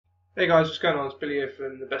Hey guys, what's going on? It's Billy here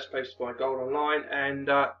from the best place to buy gold online, and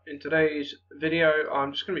in today's video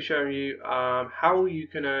I'm just going to be showing you how you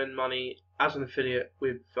can earn money as an affiliate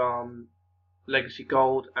with Legacy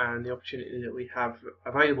Gold and the opportunity that we have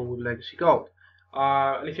available with Legacy Gold.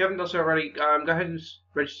 And if you haven't done so already, go ahead and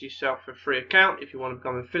register yourself for a free account if you want to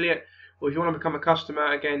become an affiliate, or if you want to become a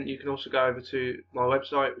customer, again you can also go over to my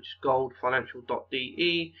website, which is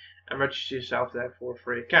goldfinancial.de, and register yourself there for a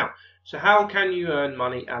free account. So how can you earn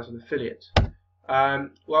money as an affiliate?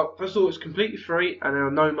 Well, first of all, it's completely free and there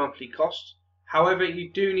are no monthly costs. However, you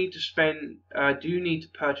do need to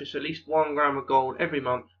purchase at least 1 gram of gold every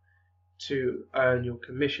month to earn your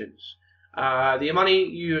commissions. The money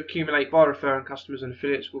you accumulate by referring customers and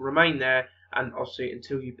affiliates will remain there, and obviously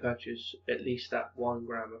until you purchase at least that 1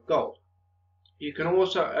 gram of gold. You can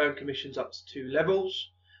also earn commissions up to 2 levels.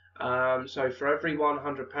 So for every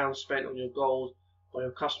 £100 spent on your gold by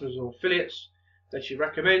your customers or affiliates that you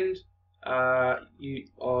recommend, you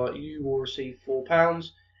will receive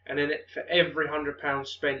 £4, and then for every £100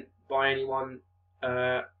 spent by anyone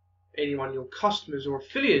your customers or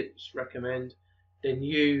affiliates recommend, then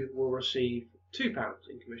you will receive £2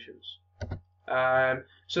 in commissions.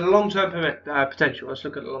 So the long-term potential. Let's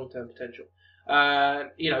look at the long-term potential.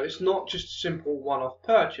 It's not just a simple one-off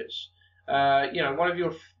purchase.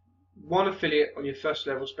 One affiliate on your first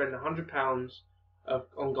level spend £100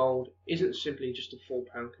 on gold isn't simply just a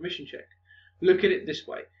 £4 commission check. Look at it this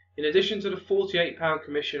way: in addition to the £48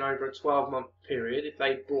 commission over a 12-month period, if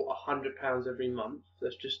they brought £100 every month,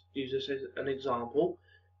 let's just use this as an example,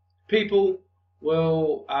 people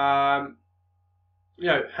will, how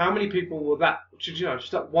many people will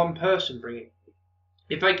just that one person bring in?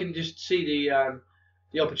 If they can just see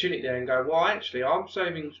the opportunity there and go, well, actually, I'm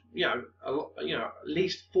saving, at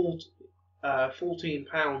least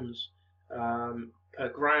 £14 per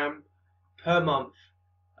gram per month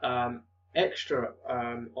extra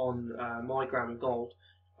on my gram of gold.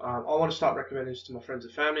 I want to start recommending this to my friends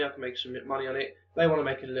and family. I can make some money on it. They want to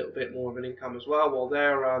make a little bit more of an income as well while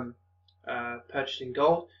they're purchasing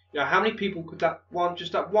gold. How many people could that one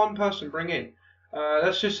person bring in?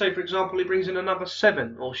 Let's just say, for example, he brings in another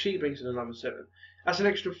 7, or she brings in another 7. That's an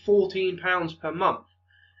extra £14 per month.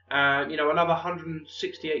 Another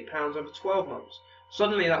 £168 over 12 months.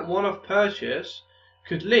 Suddenly, that one-off purchase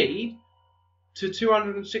could lead to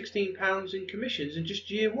 £216 in commissions in just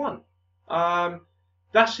year one.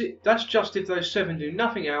 That's it. That's just if those 7 do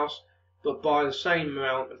nothing else but buy the same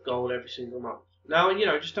amount of gold every single month. Now,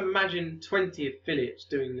 just imagine 20 affiliates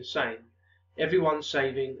doing the same. Everyone's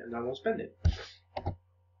saving and no one's spending.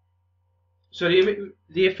 So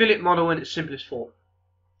the affiliate model in its simplest form: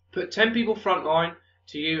 put 10 people frontline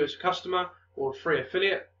to you as a customer or a free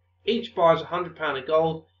affiliate. Each buys £100 of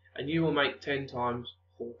gold, and you will make 10 times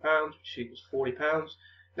 £4, which equals £40.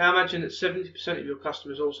 Now imagine that 70% of your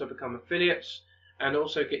customers also become affiliates and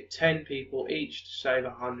also get 10 people each to save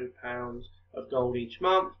 £100 of gold each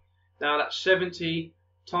month. Now that's 70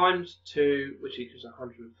 times 2, which equals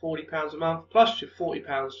 £140 a month, plus your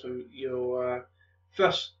 £40 from your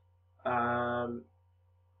first 10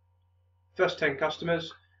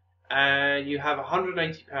 customers, and you have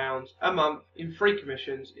 £180 a month in free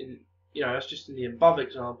commissions. That's just in the above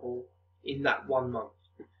example, in that 1 month.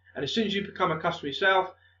 And as soon as you become a customer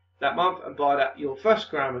yourself that month and buy your first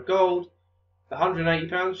gram of gold, the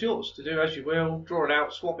 £180 is yours to do as you will. Draw it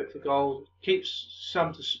out, swap it for gold, keep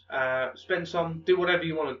some to spend some, do whatever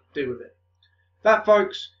you want to do with it. That,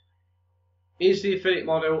 folks, is the affiliate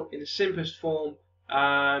model in the simplest form.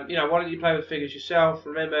 Why don't you play with figures yourself?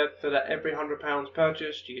 Remember, for that every £100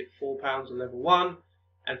 purchased, you get £4 on level 1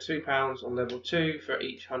 and £2 on level 2 for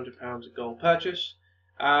each £100 of gold purchase.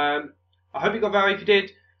 I hope you got value. If you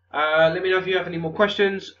did, let me know if you have any more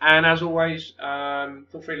questions. And as always,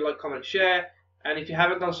 feel free to like, comment, share. And if you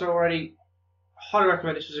haven't done so already, I highly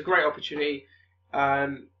recommend this. Is a great opportunity.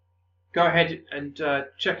 Go ahead and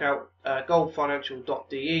check out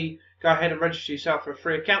goldfinancial.de. Go ahead and register yourself for a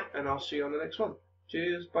free account, and I'll see you on the next one.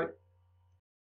 Cheers, bye.